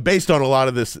 Based on a lot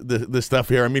of this stuff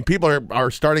here, I mean, people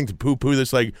are starting to poo-poo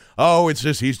this, like, oh,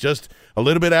 he's just a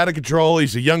little bit out of control.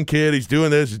 He's a young kid. He's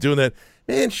doing this. He's doing that.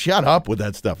 Man, shut up with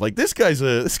that stuff. Like, this guy's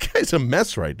a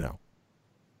mess right now.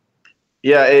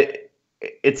 Yeah,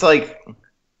 it's like,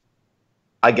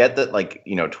 I get that, like,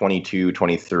 22,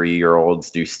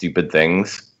 23-year-olds do stupid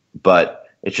things, but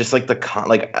it's just like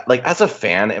like as a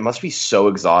fan, it must be so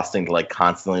exhausting to like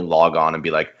constantly log on and be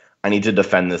like, I need to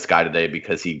defend this guy today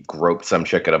because he groped some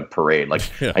chick at a parade. Like,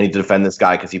 yeah. I need to defend this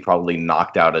guy because he probably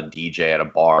knocked out a DJ at a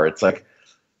bar. It's like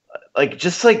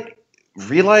just like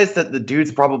realize that the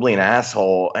dude's probably an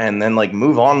asshole and then like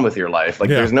move on with your life. Like,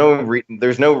 there's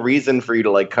no reason for you to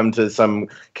like come to some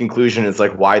conclusion. It's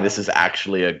like why this is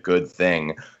actually a good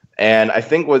thing. And I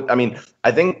think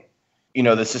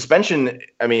the suspension,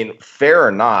 I mean, fair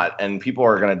or not, and people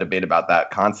are going to debate about that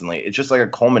constantly. It's just like a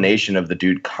culmination of the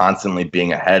dude constantly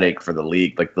being a headache for the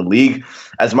league. Like, the league,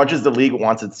 as much as the league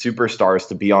wants its superstars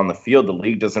to be on the field, the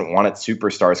league doesn't want its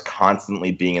superstars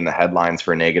constantly being in the headlines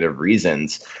for negative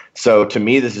reasons. So to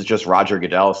me, this is just Roger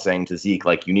Goodell saying to Zeke,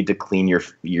 like, you need to clean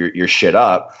your shit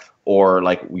up, or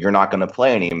like you're not going to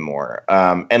play anymore.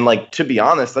 And like, to be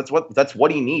honest, that's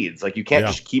what he needs. Like, you can't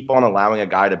just keep on allowing a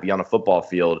guy to be on a football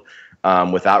field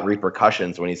without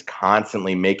repercussions when he's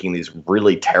constantly making these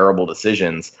really terrible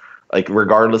decisions, like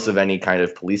regardless of any kind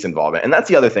of police involvement. And that's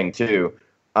the other thing too,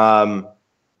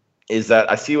 is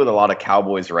that I see with a lot of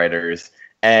Cowboys writers,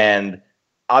 and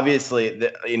obviously,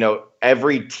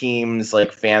 every team's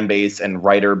like fan base and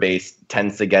writer base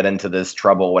tends to get into this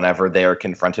trouble whenever they are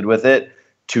confronted with it,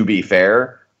 to be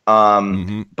fair.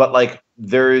 But like,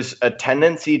 there's a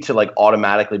tendency to like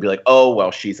automatically be like, oh,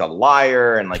 well, she's a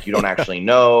liar, and like you don't actually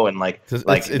know, and like this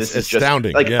is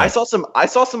astounding. Just like I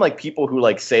saw some like people who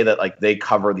like say that like they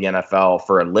cover the NFL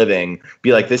for a living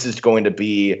be like, this is going to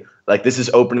be like, this is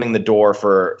opening the door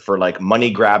for like money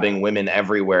grabbing women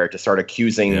everywhere to start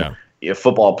accusing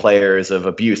football players of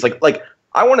abuse. Like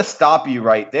I want to stop you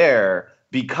right there,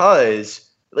 because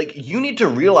like, you need to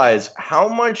realize how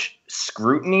much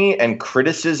scrutiny and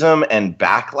criticism and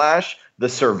backlash the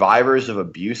survivors of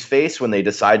abuse face when they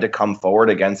decide to come forward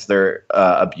against their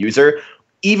abuser,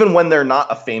 even when they're not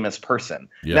a famous person.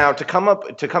 Yeah. Now, to come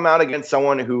out against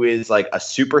someone who is like a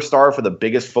superstar for the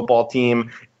biggest football team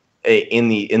in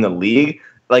the league,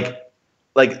 like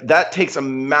that takes a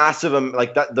massive,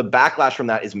 like that, the backlash from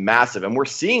that is massive, and we're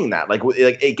seeing that. Like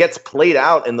it gets played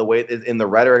out in the way, in the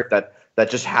rhetoric that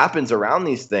just happens around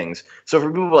these things. So for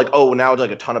people like, oh, now like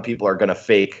a ton of people are going to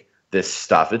fake this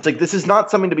stuff. It's like, this is not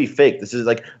something to be fake. This is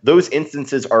like, those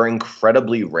instances are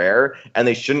incredibly rare, and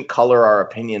they shouldn't color our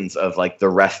opinions of like the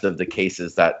rest of the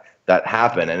cases that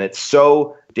happen. And it's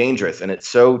so dangerous, and it's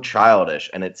so childish,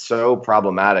 and it's so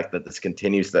problematic that this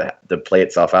continues to play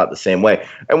itself out the same way.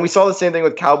 And we saw the same thing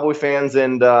with Cowboy fans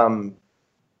and, the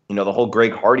whole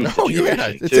Greg Hardy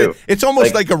situation too. It's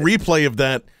almost like a replay of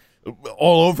that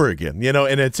all over again,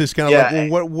 and it's just kind of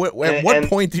like, well, at what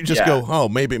point do you just go, oh,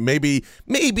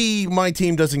 maybe my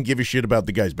team doesn't give a shit about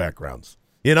the guys' backgrounds?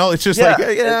 It's just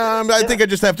I think I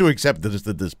just have to accept this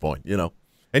at this point,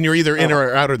 and you're either in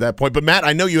or out at that point. But Matt,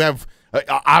 I know you have,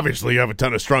 obviously you have a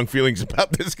ton of strong feelings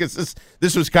about this, because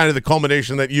this was kind of the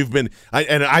culmination that you've been,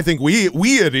 and I think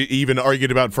we had even argued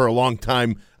about for a long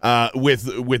time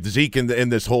with Zeke and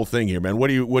this whole thing here, man. What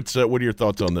are your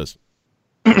thoughts on this?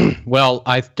 Well,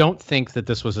 I don't think that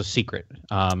this was a secret.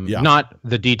 Not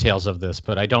the details of this,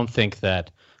 but I don't think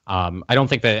that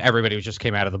everybody just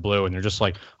came out of the blue and they're just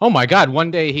like, oh my God,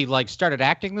 one day he like started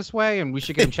acting this way and we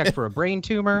should get him checked for a brain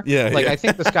tumor. I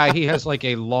think this guy, he has like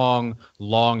a long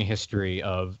history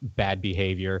of bad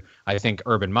behavior. I think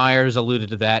Urban Meyers alluded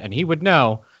to that, and he would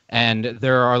know. And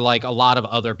there are like a lot of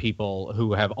other people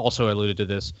who have also alluded to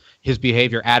this. His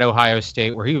behavior at Ohio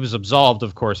State, where he was absolved,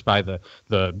 of course, by the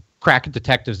crack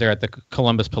detectives there at the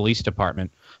Columbus Police Department.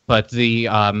 But the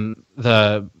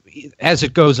as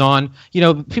it goes on,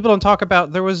 people don't talk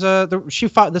about, there was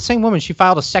the same woman, she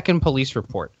filed a second police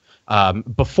report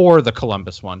before the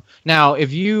Columbus one. Now,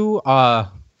 if you're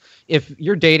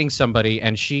dating somebody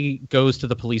and she goes to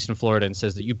the police in Florida and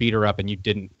says that you beat her up and you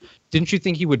didn't you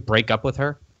think you would break up with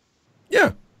her?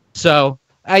 Yeah. So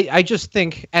I just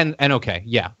think, and okay,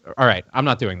 yeah, all right, I'm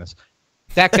not doing this.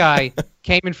 That guy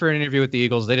came in for an interview with the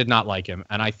Eagles. They did not like him.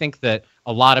 And I think that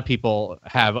a lot of people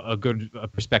have a good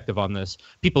perspective on this.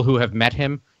 People who have met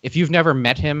him. If you've never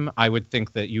met him, I would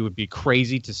think that you would be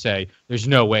crazy to say, there's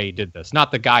no way he did this.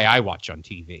 Not the guy I watch on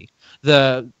TV.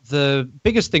 The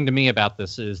biggest thing to me about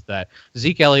this is that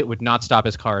Zeke Elliott would not stop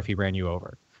his car if he ran you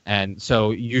over. And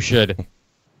so you should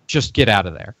just get out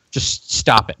of there. Just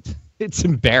stop it. It's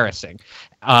embarrassing.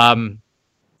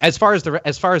 As far as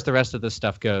the rest of this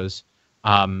stuff goes,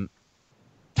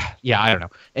 yeah, I don't know.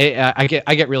 I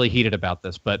get really heated about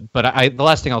this, but the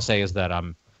last thing I'll say is that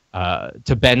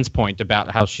to Ben's point about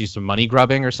how she's money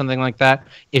grubbing or something like that.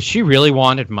 If she really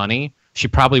wanted money, she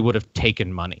probably would have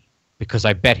taken money, because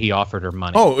I bet he offered her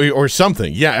money. Oh, or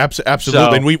something. Yeah, absolutely.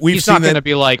 So and we've he's seen not going to that.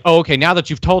 be like, oh, okay, now that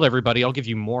you've told everybody, I'll give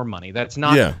you more money. That's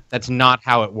not. That's not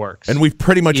how it works. And we've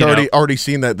pretty much already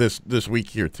seen that this week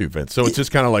here too, Vince. So it's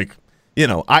just kind of like.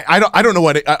 I don't know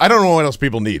what else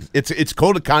people need. It's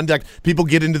code of conduct. People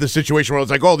get into the situation where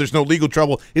it's like, oh, there's no legal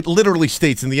trouble. It literally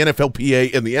states in the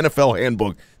NFLPA and the NFL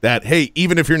handbook that, hey,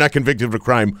 even if you're not convicted of a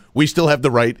crime, we still have the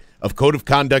right of code of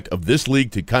conduct of this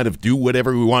league to kind of do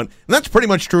whatever we want. And that's pretty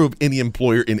much true of any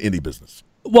employer in any business.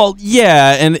 Well,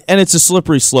 yeah, and it's a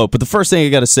slippery slope. But the first thing I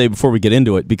got to say before we get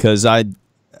into it, because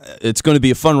it's going to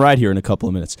be a fun ride here in a couple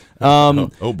of minutes.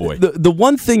 Oh boy. The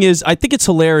one thing is, I think it's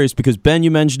hilarious because Ben, you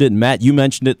mentioned it, and Matt, you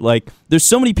mentioned it. Like, there's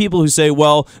so many people who say,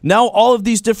 well, now all of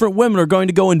these different women are going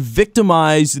to go and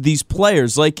victimize these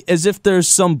players, like as if there's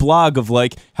some blog of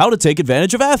like how to take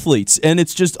advantage of athletes. And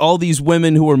it's just all these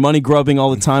women who are money grubbing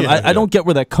all the time. I don't get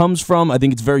where that comes from. I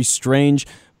think it's very strange,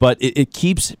 but it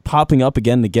keeps popping up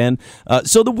again and again.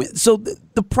 So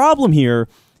the problem here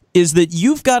is that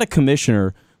you've got a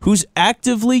commissioner who's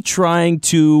actively trying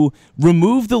to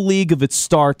remove the league of its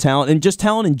star talent and just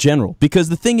talent in general. Because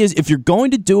the thing is, if you're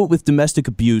going to do it with domestic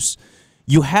abuse,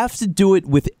 you have to do it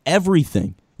with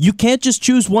everything. You can't just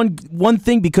choose one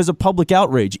thing because of public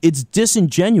outrage. It's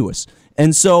disingenuous.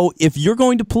 And so if you're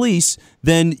going to police,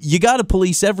 then you got to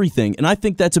police everything. And I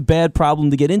think that's a bad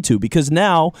problem to get into, because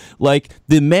now, like,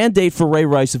 the mandate for Ray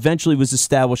Rice eventually was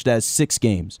established as 6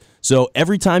 games. So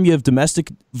every time you have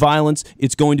domestic violence,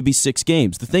 it's going to be 6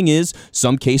 games. The thing is,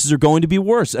 some cases are going to be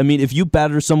worse. I mean, if you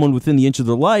batter someone within the inch of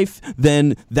their life,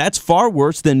 then that's far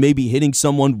worse than maybe hitting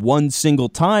someone one single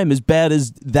time, as bad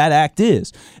as that act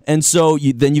is. And so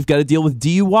then you've got to deal with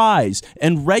DUIs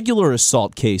and regular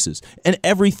assault cases and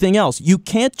everything else. You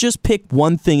can't just pick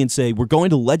one thing and say, we're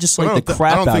going to legislate the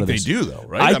crap out of this. I don't think they do, though,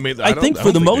 right? I think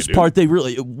for the most part, they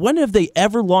really. When have they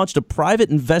ever launched a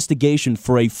private investigation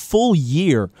for a full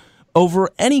year over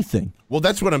anything? Well,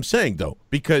 that's what I'm saying, though,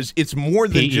 because it's more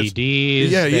than just PEDs.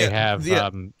 They have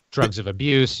drugs of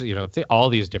abuse. All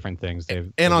these different things.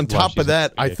 And on top of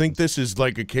that, I think this is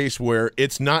like a case where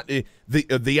it's not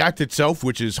the act itself,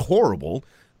 which is horrible.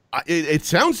 It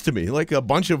sounds to me like a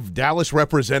bunch of Dallas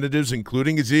representatives,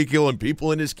 including Ezekiel and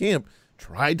people in his camp,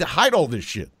 tried to hide all this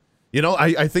shit.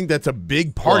 I think that's a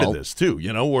big part of this too.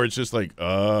 Where it's just like,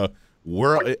 again,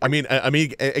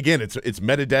 it's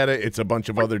metadata. It's a bunch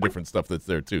of other different stuff that's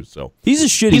there too. So he's a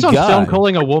shitty guy. He's on film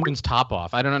pulling a woman's top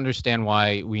off. I don't understand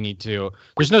why we need to.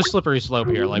 There's no slippery slope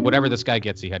here. Like, whatever this guy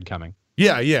gets, he had coming.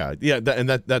 Yeah.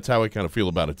 That's how I kind of feel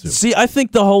about it too. See, I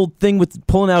think the whole thing with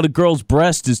pulling out a girl's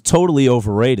breast is totally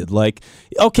overrated. Like,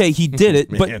 okay, he did it,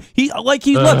 but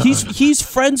he's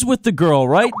friends with the girl,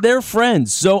 right? They're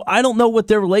friends, so I don't know what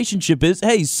their relationship is.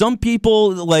 Hey, some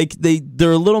people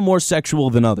they're a little more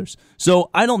sexual than others, so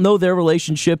I don't know their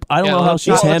relationship. I don't know how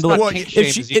she's handling it.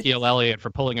 Ezekiel Elliott for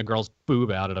pulling a girl's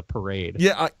boob out at a parade.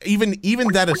 Yeah, even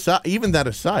that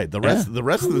aside, the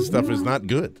rest of the stuff is not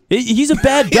good. He's a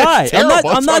bad guy.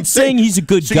 I'm not saying he's a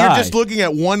good guy. So you're just looking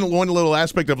at one little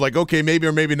aspect of like, okay, maybe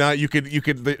or maybe not. You could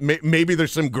maybe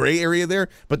there's some gray area there,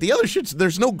 but the other shit's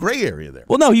there's no gray area there.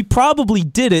 Well, no, he probably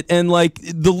did it, and like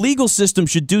the legal system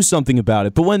should do something about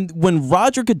it. But when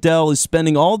Roger Goodell is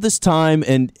spending all this time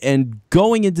and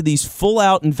going into these full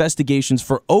out investigations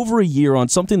for over a year on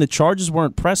something the charges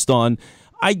weren't pressed on,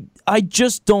 I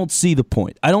just don't see the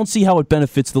point. I don't see how it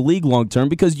benefits the league long term,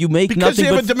 because you make nothing but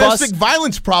they have a domestic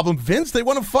violence problem, Vince. They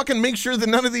want to fucking make sure that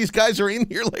none of these guys are in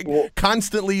here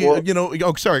constantly.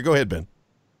 Oh, sorry. Go ahead, Ben.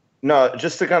 No,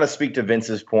 just to kind of speak to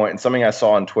Vince's point, and something I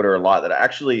saw on Twitter a lot that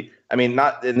actually, and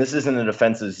this isn't a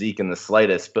defense of Zeke in the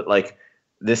slightest, but like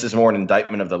this is more an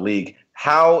indictment of the league.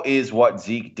 How is what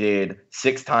Zeke did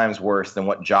 6 times worse than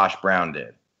what Josh Brown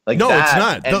did? Like, no, it's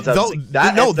not.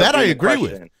 That I agree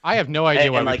with. I have no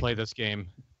idea why we play this game.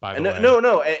 By the way,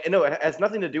 no. It has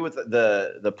nothing to do with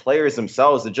the players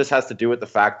themselves. It just has to do with the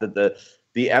fact that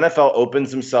the NFL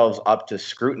opens themselves up to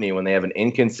scrutiny when they have an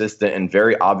inconsistent and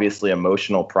very obviously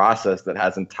emotional process that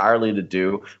has entirely to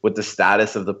do with the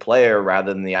status of the player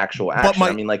rather than the actual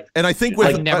action. And I think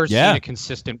I've never seen a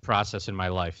consistent process in my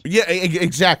life. Yeah,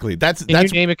 exactly.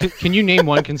 Can you name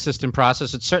one consistent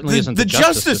process? It certainly isn't the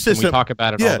justice system. We talk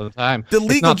about it all the time. The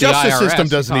legal justice system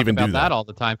doesn't even do that all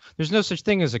the time. There's no such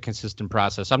thing as a consistent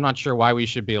process. I'm not sure why we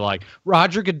should be like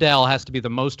Roger Goodell has to be the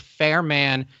most fair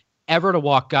man ever to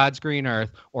walk God's green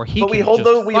earth, or he. But we hold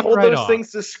those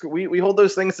things to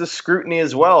scrutiny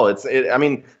as well. It's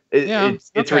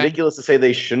ridiculous to say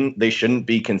they shouldn't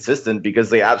be consistent, because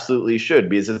they absolutely should.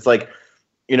 Because it's like,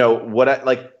 I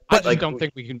don't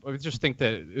think we can. I just think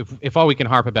that if all we can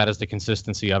harp about is the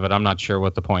consistency of it, I'm not sure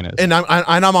what the point is. And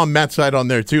I'm on Matt's side on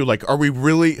there too. Like, are we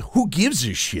really? Who gives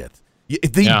a shit?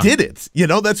 They did it.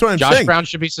 That's what I'm saying. Josh Brown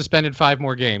should be suspended 5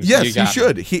 more games. Yes, he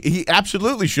should. He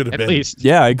absolutely should have been. At least.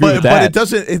 Yeah, I agree with that. But it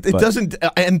doesn't. It doesn't.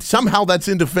 And somehow that's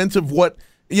in defense of what.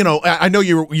 I know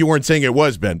you weren't saying it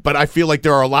was, Ben, but I feel like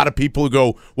there are a lot of people who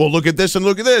go, well, look at this and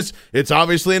look at this. It's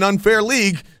obviously an unfair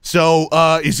league, so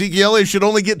Ezekiel Elliott should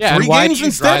only get 3 games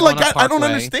instead. Like, I don't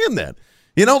understand that.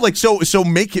 So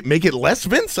make it less,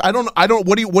 Vince. I don't.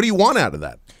 What do you want out of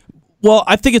that? Well,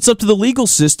 I think it's up to the legal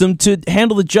system to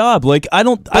handle the job. Like, I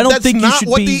don't think you should be. That's not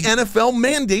what the NFL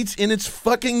mandates in its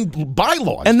fucking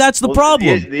bylaws. And that's the problem.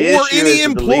 Or any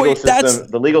employee.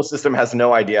 The legal system has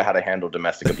no idea how to handle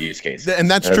domestic abuse cases. And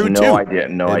that's true too. No idea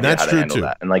how to handle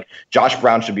that. And like, Josh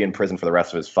Brown should be in prison for the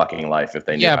rest of his fucking life if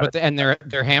they knew. Yeah, and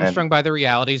they're hamstrung by the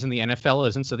realities, and the NFL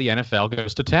isn't. So the NFL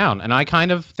goes to town. And I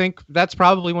kind of think that's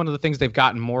probably one of the things they've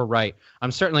gotten more right.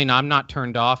 I'm not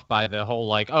turned off by the whole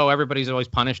like, oh, everybody's always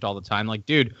punished all the time. Like,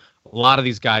 dude, a lot of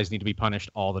these guys need to be punished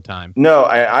all the time. No,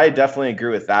 I definitely agree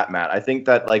with that, Matt. I think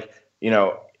that, like,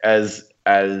 as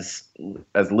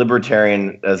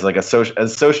libertarian, as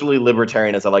socially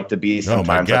libertarian as I like to be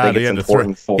sometimes, I think it's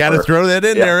important Got to throw that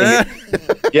in there,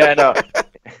 Yeah, no.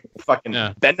 Fucking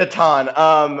Ben Natan.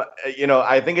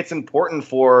 I think it's important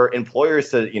for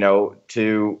employers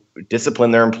to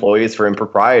discipline their employees for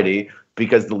impropriety,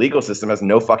 because the legal system has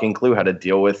no fucking clue how to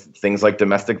deal with things like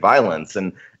domestic violence.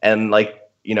 I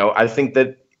think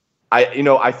that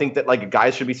like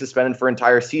guys should be suspended for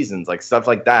entire seasons, like stuff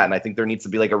like that. And I think there needs to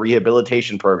be like a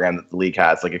rehabilitation program that the league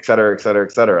has, like et cetera, et cetera,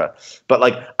 et cetera. But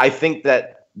like, I think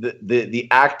that the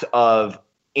act of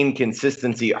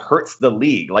inconsistency hurts the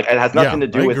league. Like, it has nothing to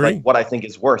do with like what I think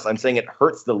is worse. I'm saying it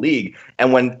hurts the league.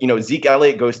 And when Zeke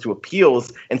Elliott goes to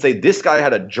appeals and say this guy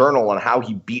had a journal on how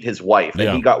he beat his wife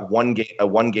and he got a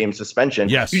 1-game suspension,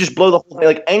 you just blow the whole thing.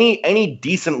 Like, any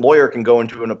decent lawyer can go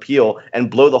into an appeal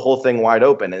and blow the whole thing wide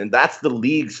open, and that's the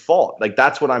league's fault. Like,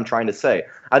 that's what I'm trying to say.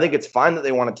 I think it's fine that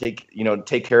they want to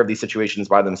take care of these situations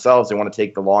by themselves. They want to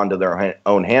take the law into their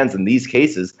own hands in these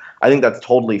cases. I think that's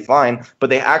totally fine, but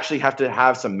they actually have to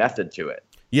have some method to it.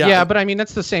 Yeah, but I mean,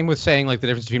 that's the same with saying like the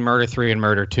difference between murder 3 and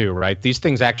murder 2, right? These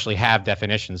things actually have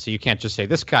definitions. So you can't just say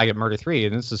this guy got murder 3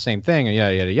 and it's the same thing and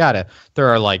yada, yada, yada.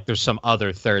 There's some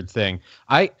other third thing.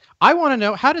 I want to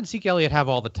know, how did Zeke Elliott have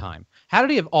all the time? How did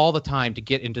he have all the time to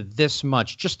get into this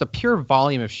much, just the pure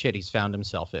volume of shit he's found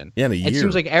himself in? Yeah, in a year. It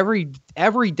seems like every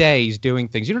day he's doing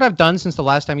things. You know what I've done since the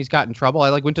last time he's got in trouble?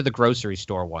 I went to the grocery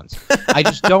store once. I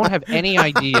just don't have any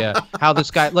idea how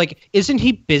this guy, isn't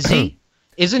he busy?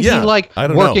 Isn't he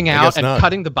working out and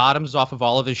cutting the bottoms off of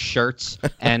all of his shirts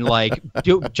and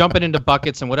jumping into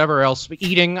buckets and whatever else,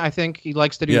 eating? I think he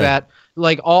likes to do that.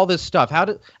 Like all this stuff. How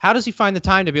does he find the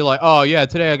time to be like, oh yeah,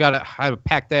 today I have a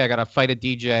packed day. I got to fight a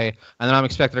DJ, and then I'm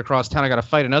expected across town. I got to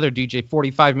fight another DJ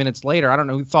 45 minutes later. I don't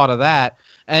know who thought of that.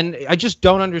 And I just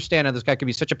don't understand how this guy could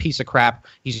be such a piece of crap.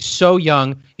 He's so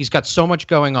young. He's got so much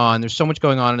going on. There's so much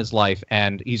going on in his life,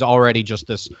 and he's already just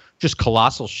this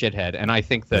colossal shithead. And I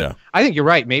think you're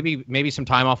right. Maybe some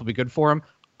time off will be good for him.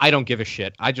 I don't give a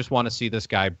shit. I just want to see this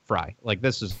guy fry. Like,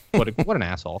 this is what an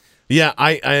asshole. Yeah,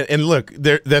 and look,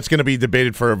 that's going to be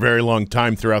debated for a very long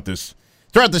time throughout this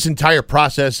entire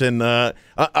process, and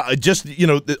just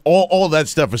all that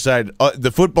stuff aside,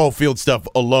 the football field stuff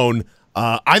alone.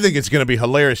 I think it's going to be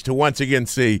hilarious to once again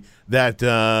see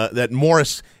that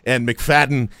Morris and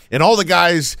McFadden and all the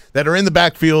guys that are in the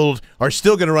backfield are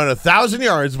still going to run 1,000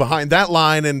 yards behind that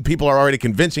line, and people are already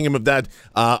convincing him of that.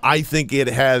 I think it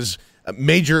has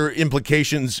major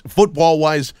implications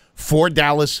football-wise for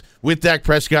Dallas with Dak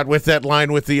Prescott, with that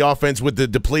line, with the offense, with the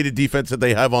depleted defense that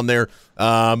they have on there.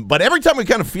 But every time we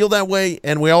kind of feel that way,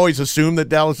 and we always assume that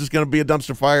Dallas is going to be a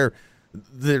dumpster fire,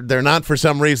 they're not for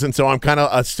some reason. So I'm kind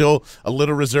of still a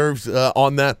little reserved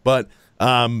on that. But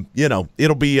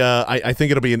it'll be. I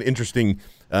think it'll be an interesting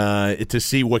to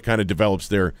see what kind of develops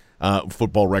their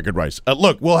football record-wise.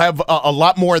 Look, we'll have a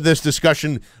lot more of this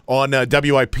discussion on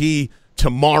WIP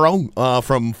tomorrow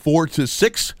from 4 to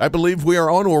 6, I believe we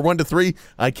are on, or 1 to 3.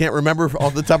 I can't remember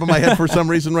off the top of my head for some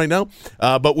reason right now.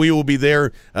 But we will be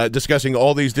there discussing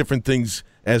all these different things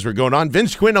as we're going on.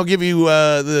 Vince Quinn, I'll give you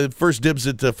the first dibs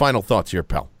at final thoughts here,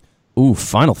 pal. Ooh,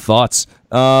 final thoughts.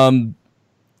 I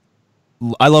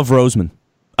love Roseman.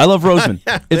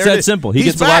 It's that simple. He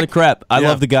gets back. A lot of crap. I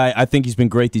love the guy. I think he's been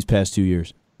great these past 2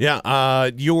 years.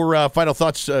 Yeah. Your final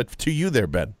thoughts to you there,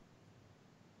 Ben?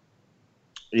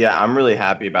 Yeah, I'm really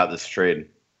happy about this trade.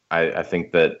 I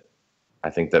think that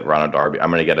Ronald Darby. I'm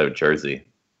gonna get a jersey.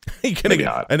 You gonna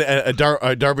get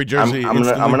a Darby jersey? I'm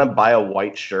gonna buy a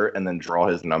white shirt and then draw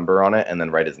his number on it and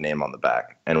then write his name on the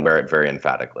back and wear it very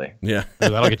emphatically. Yeah,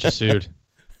 that'll get you sued.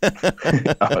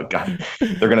 Oh God,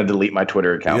 they're gonna delete my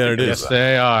Twitter account. Yeah, yes,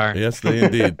 they are. Yes, they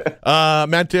indeed.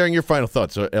 Matt Daring, your final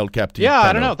thoughts? El Captain. Yeah,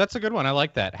 I don't know. That's a good one. I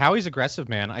like that. Howie's aggressive,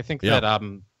 man. I think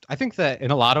that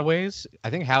in a lot of ways,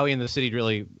 I think Howie and the city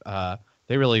really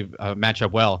match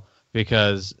up well,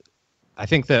 because I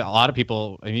think that a lot of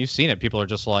people, and you've seen it, people are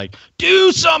just like,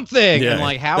 do something. Yeah. And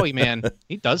like Howie, man,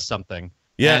 he does something.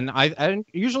 Yeah. And I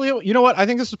usually, you know what? I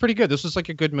think this is pretty good. This was like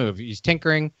a good move. He's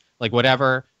tinkering, like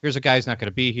whatever. Here's a guy who's not going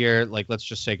to be here. Like, let's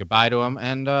just say goodbye to him.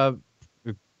 And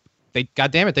they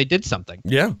did something.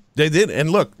 Yeah, they did.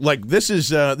 And look, like this is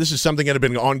something that had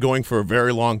been ongoing for a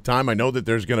very long time. I know that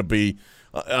there's going to be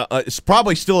it's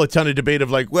probably still a ton of debate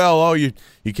of like, well, you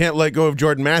can't let go of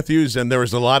Jordan Matthews, and there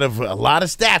was a lot of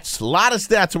stats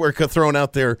that were thrown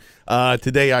out there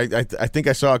today. I think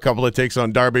I saw a couple of takes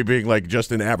on Darby being like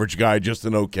just an average guy, just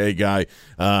an okay guy,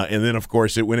 and then of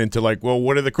course it went into like, well,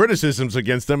 what are the criticisms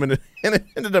against him, and it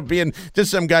ended up being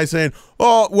just some guy saying,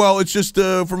 oh, well, it's just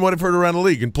from what I've heard around the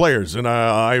league and players, and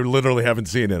I literally haven't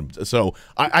seen him. So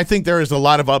I think there is a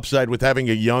lot of upside with having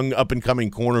a young up and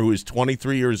coming corner who is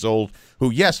 23 years old. Who,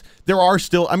 yes, there are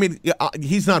still, I mean,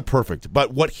 he's not perfect,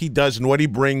 but what he does and what he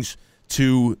brings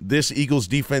to this Eagles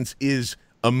defense is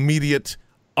immediate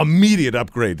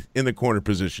upgrade in the corner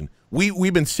position.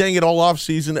 We've been saying it all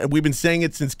offseason, and we've been saying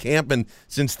it since camp and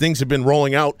since things have been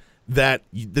rolling out, that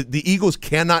the Eagles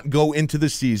cannot go into the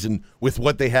season with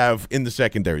what they have in the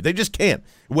secondary. They just can't.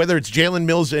 Whether it's Jalen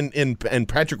Mills and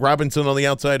Patrick Robinson on the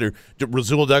outside or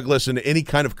Rasul Douglas and any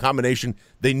kind of combination,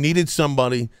 they needed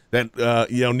somebody that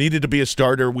needed to be a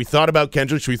starter. We thought about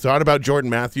Kendricks. We thought about Jordan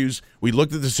Matthews. We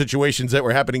looked at the situations that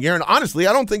were happening here, and honestly,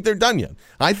 I don't think they're done yet.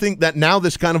 I think that now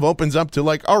this kind of opens up to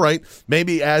like, all right,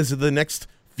 maybe as the next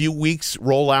few weeks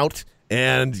roll out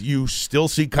and you still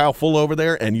see Kyle Fuller over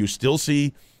there and you still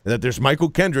see that there's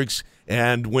Michael Kendricks,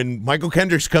 and when Michael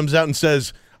Kendricks comes out and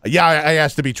says, yeah, I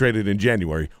asked to be traded in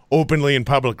January, openly and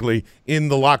publicly in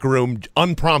the locker room,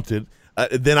 unprompted,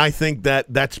 then I think that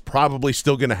that's probably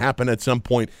still going to happen at some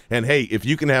point. And, hey, if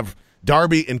you can have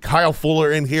Darby and Kyle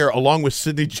Fuller in here along with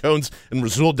Sidney Jones and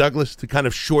Rasul Douglas to kind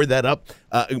of shore that up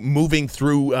moving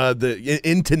through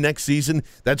into next season,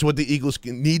 that's what the Eagles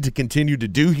need to continue to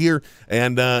do here,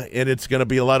 and it's going to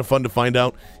be a lot of fun to find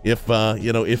out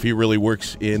if he really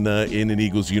works in an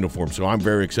Eagles uniform. So I'm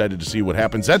very excited to see what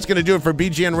happens. That's going to do it for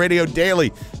BGN Radio Daily.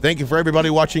 Thank you for everybody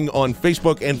watching on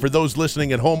Facebook, and for those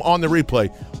listening at home on the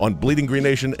replay on Bleeding Green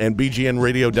Nation and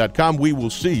BGNRadio.com. We will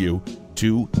see you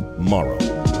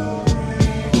tomorrow.